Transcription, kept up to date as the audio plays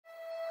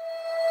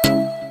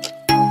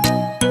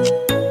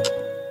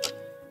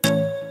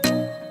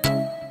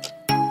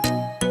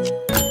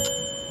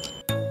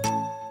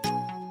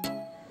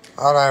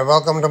Alright,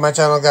 welcome to my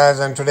channel, guys,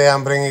 and today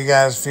I'm bringing you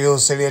guys few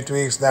Cydia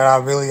tweaks that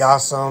are really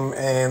awesome,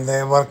 and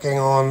they're working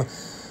on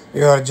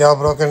your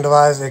jailbroken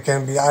device. It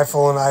can be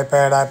iPhone,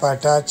 iPad,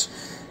 iPod Touch,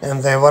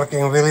 and they're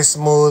working really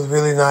smooth,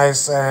 really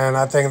nice, and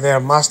I think they're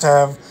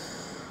must-have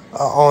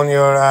on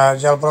your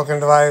jailbroken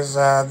device.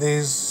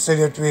 These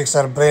Cydia tweaks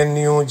are brand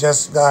new,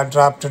 just got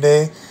dropped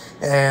today,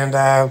 and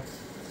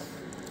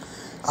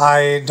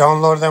I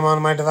download them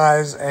on my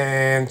device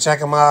and check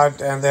them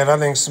out, and they're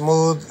running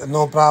smooth,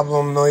 no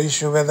problem, no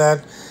issue with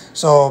that.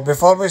 So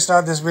before we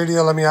start this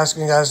video, let me ask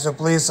you guys to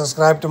please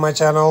subscribe to my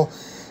channel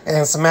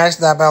and smash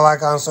that bell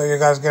icon so you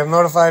guys get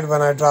notified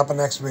when I drop a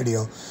next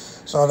video.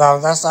 So now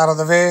that's out of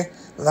the way,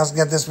 let's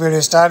get this video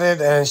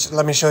started, and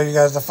let me show you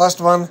guys the first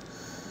one.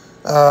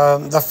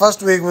 The first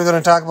tweak we're going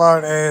to talk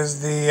about is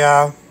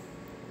the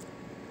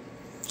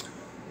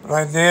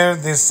right there,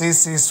 the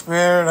CC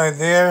square right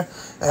there.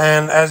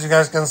 And as you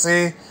guys can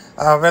see,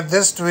 with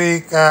this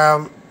tweak,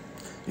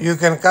 you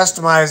can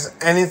customize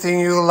anything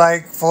you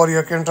like for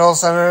your control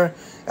center.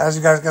 As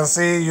you guys can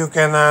see, you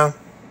can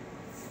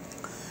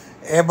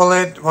enable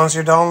it once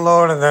you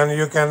download, and then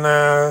you can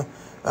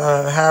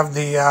have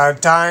the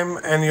time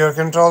in your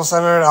control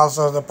center,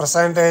 also the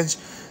percentage,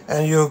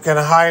 and you can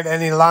hide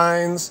any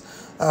lines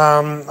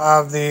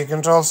of the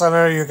control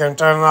center. You can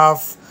turn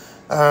off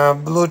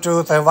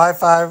Bluetooth and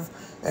Wi-Fi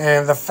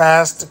and the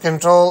fast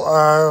control.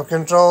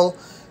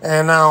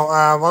 And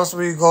now once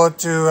we go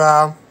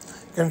to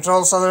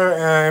control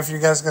center, if you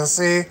guys can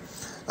see,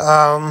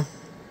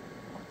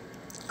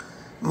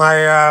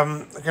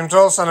 my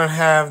control center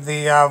have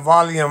the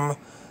volume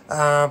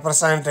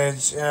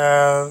percentage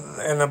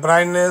and the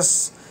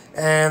brightness,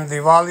 and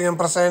the volume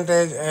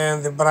percentage,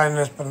 and the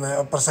brightness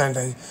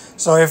percentage.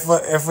 So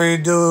if we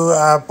do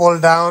pull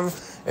down,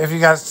 if you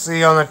guys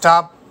see on the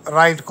top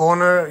right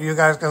corner, you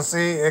guys can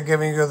see it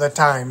giving you the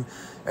time.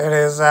 It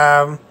is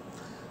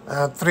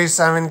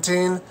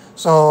 3:17.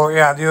 So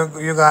yeah,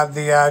 you got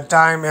the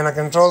time in a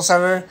control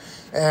center.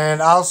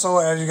 And also,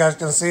 as you guys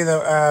can see,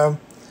 the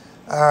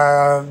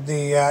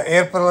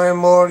airplane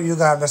mode, you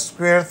got the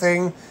square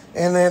thing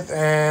in it.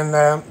 And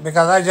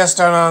because I just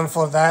turned on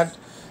for that,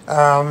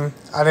 I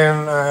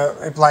didn't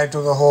apply to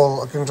the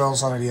whole control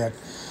center yet.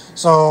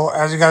 So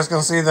as you guys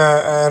can see,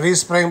 the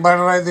respring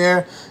button right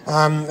there,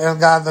 it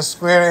got the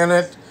square in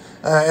it.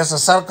 It's a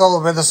circle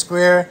with a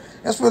square.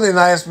 It's really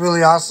nice,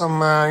 really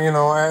awesome,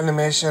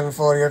 animation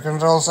for your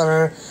control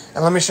center.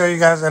 And let me show you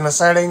guys in the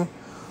setting.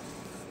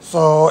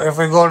 So if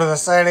we go to the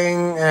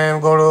setting and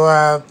go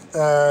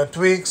to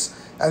tweaks,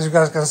 as you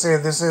guys can see,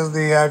 this is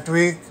the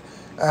tweak.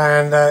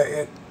 And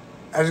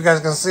as you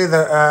guys can see,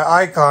 the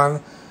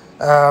icon,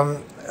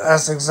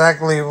 that's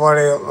exactly what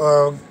it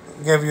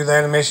give you the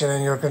animation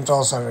in your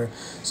control center.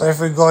 So if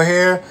we go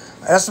here,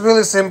 it's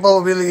really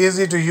simple, really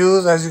easy to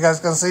use. As you guys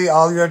can see,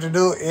 all you have to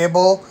do,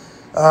 enable,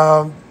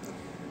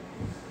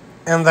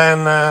 and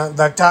then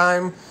the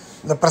time,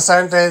 the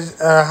percentage,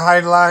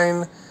 hide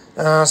line,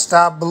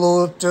 stop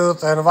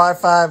Bluetooth and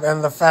Wi-Fi,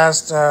 and the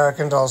fast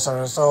control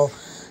center. So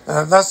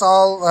that's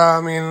all. I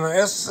mean,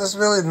 it's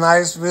really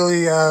nice,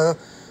 really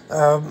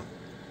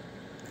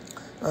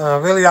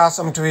really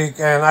awesome tweak,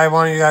 and I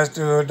want you guys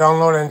to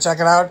download and check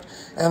it out.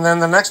 And then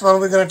the next one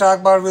we're going to talk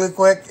about really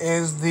quick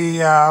is the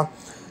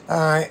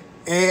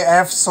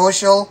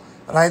AFSocial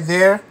right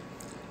there.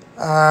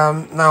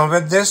 Now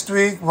with this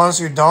tweak, once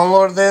you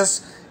download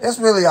this, it's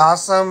really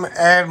awesome.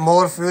 Add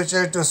more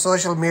feature to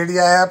social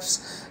media apps.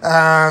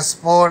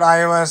 Support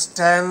iOS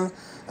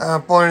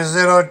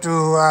 10.0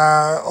 to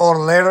or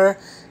later,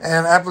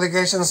 and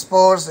application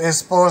supports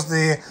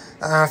the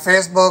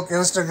Facebook,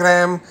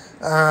 Instagram,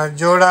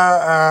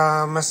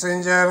 Joda,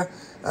 Messenger,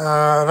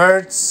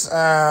 Hertz,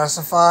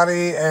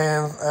 Safari,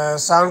 and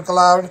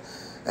SoundCloud,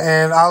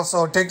 and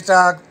also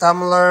TikTok,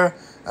 Tumblr,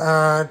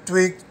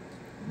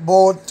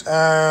 Tweetbot,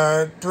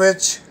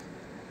 Twitch,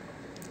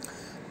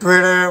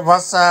 Twitter,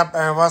 WhatsApp,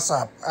 and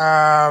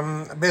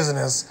WhatsApp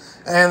Business,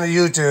 and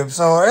YouTube.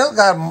 So it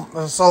got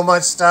so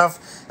much stuff,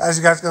 as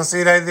you guys can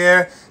see right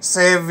there.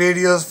 Save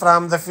videos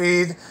from the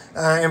feed,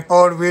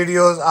 import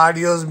videos,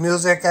 audios,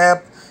 music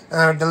app,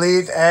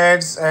 delete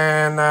ads,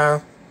 and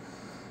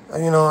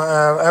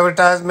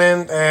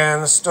advertisement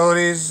and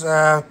stories.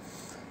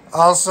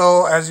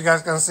 Also, as you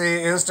guys can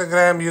see,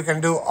 Instagram, you can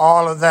do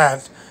all of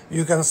that.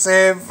 You can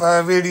save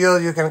video,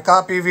 you can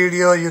copy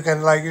video, you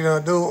can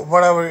do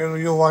whatever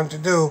you want to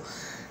do.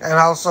 And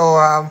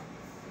also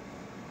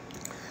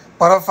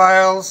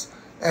profiles,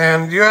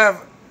 and you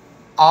have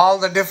all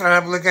the different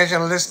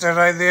applications listed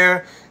right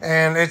there,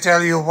 and it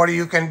tell you what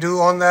you can do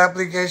on the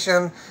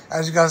application.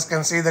 As you guys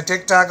can see, the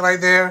TikTok right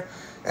there.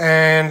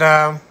 And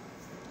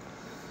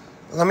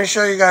let me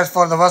show you guys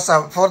for the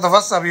WhatsApp. For the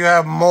WhatsApp, you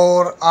have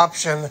more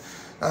option,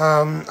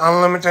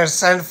 unlimited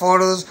send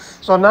photos.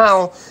 So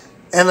now,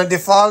 in the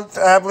default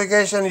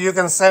application, you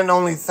can send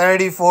only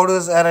 30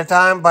 photos at a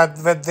time, but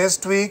with this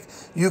tweak,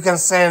 you can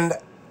send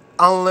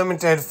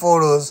unlimited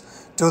photos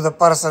to the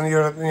person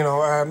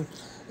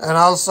and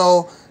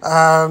also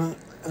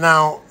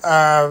now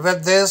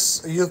with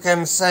this, you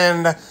can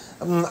send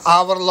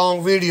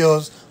hour-long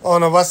videos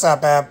on a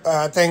WhatsApp app.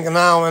 I think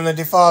now in the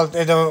default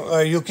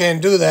you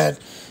can't do that,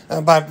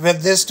 but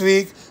with this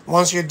tweak,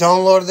 once you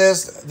download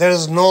this, there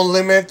is no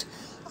limit.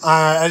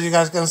 As you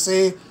guys can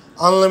see,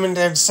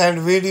 unlimited send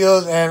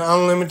videos and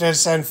unlimited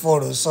send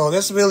photos. So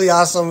this is really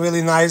awesome,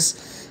 really nice.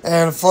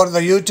 And for the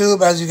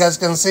YouTube, as you guys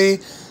can see,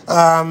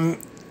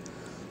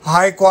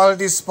 high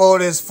quality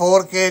support is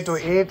 4K to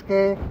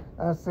 8K,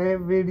 save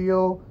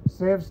video,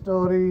 save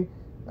story,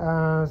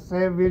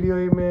 save video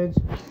image,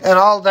 and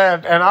all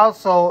that. And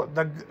also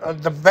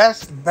the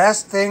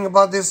best thing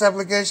about this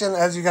application,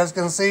 as you guys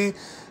can see,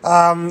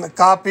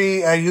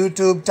 copy a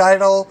YouTube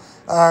title,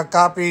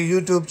 copy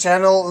YouTube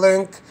channel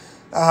link,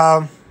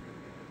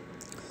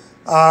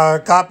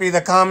 copy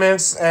the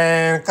comments,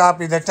 and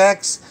copy the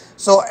text.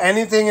 So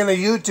anything in a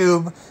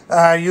YouTube,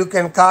 you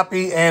can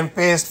copy and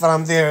paste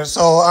from there.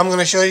 So I'm going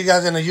to show you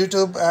guys in a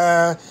YouTube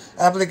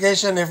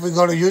application. If we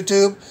go to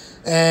YouTube,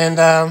 and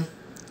I'm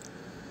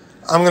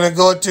going to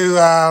go to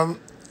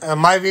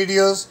my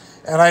videos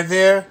right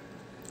there,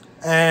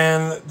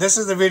 and this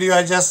is the video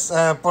I just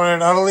put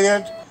it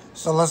earlier.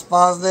 So let's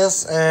pause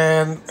this,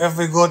 and if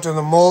we go to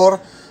the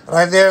more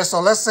right there, so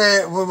let's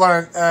say we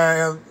want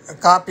to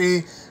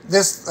copy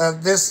this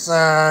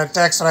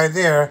text right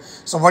there.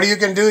 So what you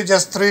can do,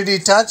 just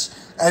 3D touch,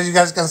 as you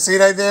guys can see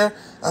right there.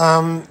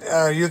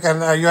 You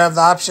have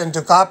the option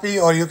to copy,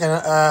 or you can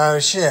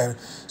share.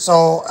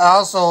 So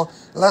also,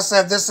 let's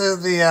say this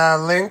is the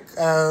link,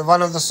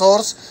 one of the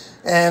source,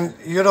 and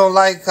you don't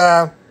like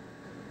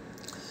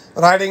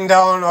writing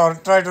down or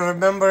try to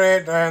remember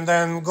it and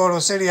then go to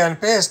Cydia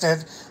and paste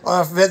it.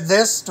 With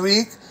this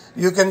tweak,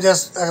 you can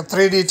just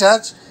 3D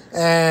touch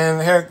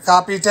and here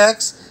copy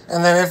text.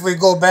 And then if we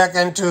go back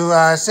into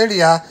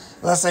Cydia,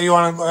 let's say you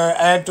want to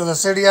add to the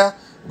Cydia,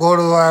 go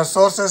to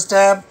Sources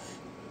tab,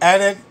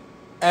 add,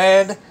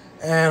 and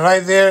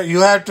right there you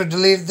have to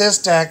delete this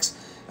text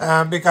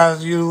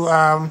because you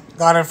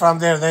got it from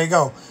there. There you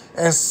go.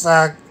 It's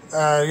copy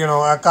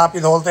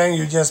the whole thing.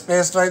 You just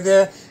paste right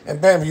there, and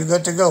bam, you're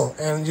good to go.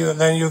 And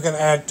then you can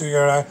add to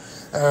your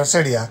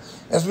Cydia.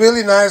 It's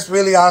really nice,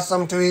 really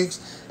awesome tweaks.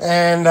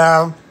 And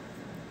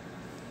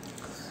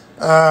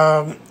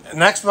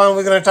next one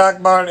we're going to talk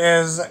about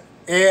is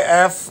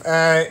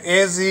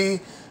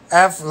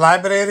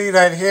azfLibrary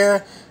right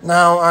here.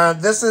 Now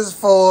this is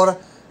for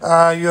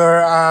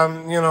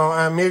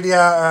your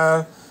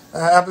media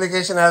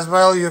application as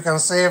well. You can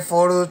save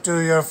photo to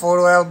your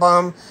photo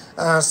album,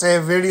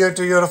 save video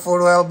to your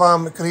photo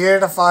album,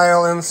 create a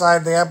file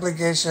inside the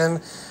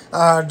application,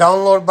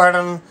 download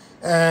button,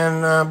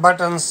 and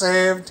button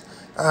saved,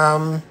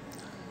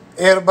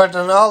 air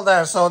button, all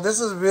that. So this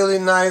is really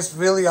nice,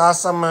 really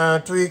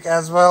awesome tweak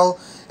as well.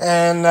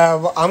 And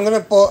I'm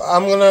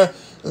gonna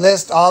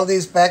list all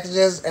these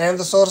packages and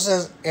the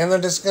sources in the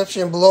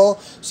description below,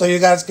 so you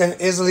guys can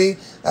easily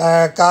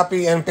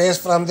copy and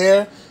paste from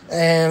there.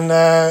 And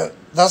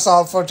that's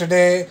all for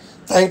today.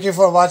 Thank you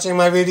for watching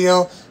my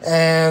video,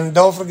 and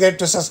don't forget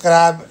to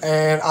subscribe,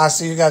 and I'll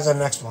see you guys in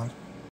the next one.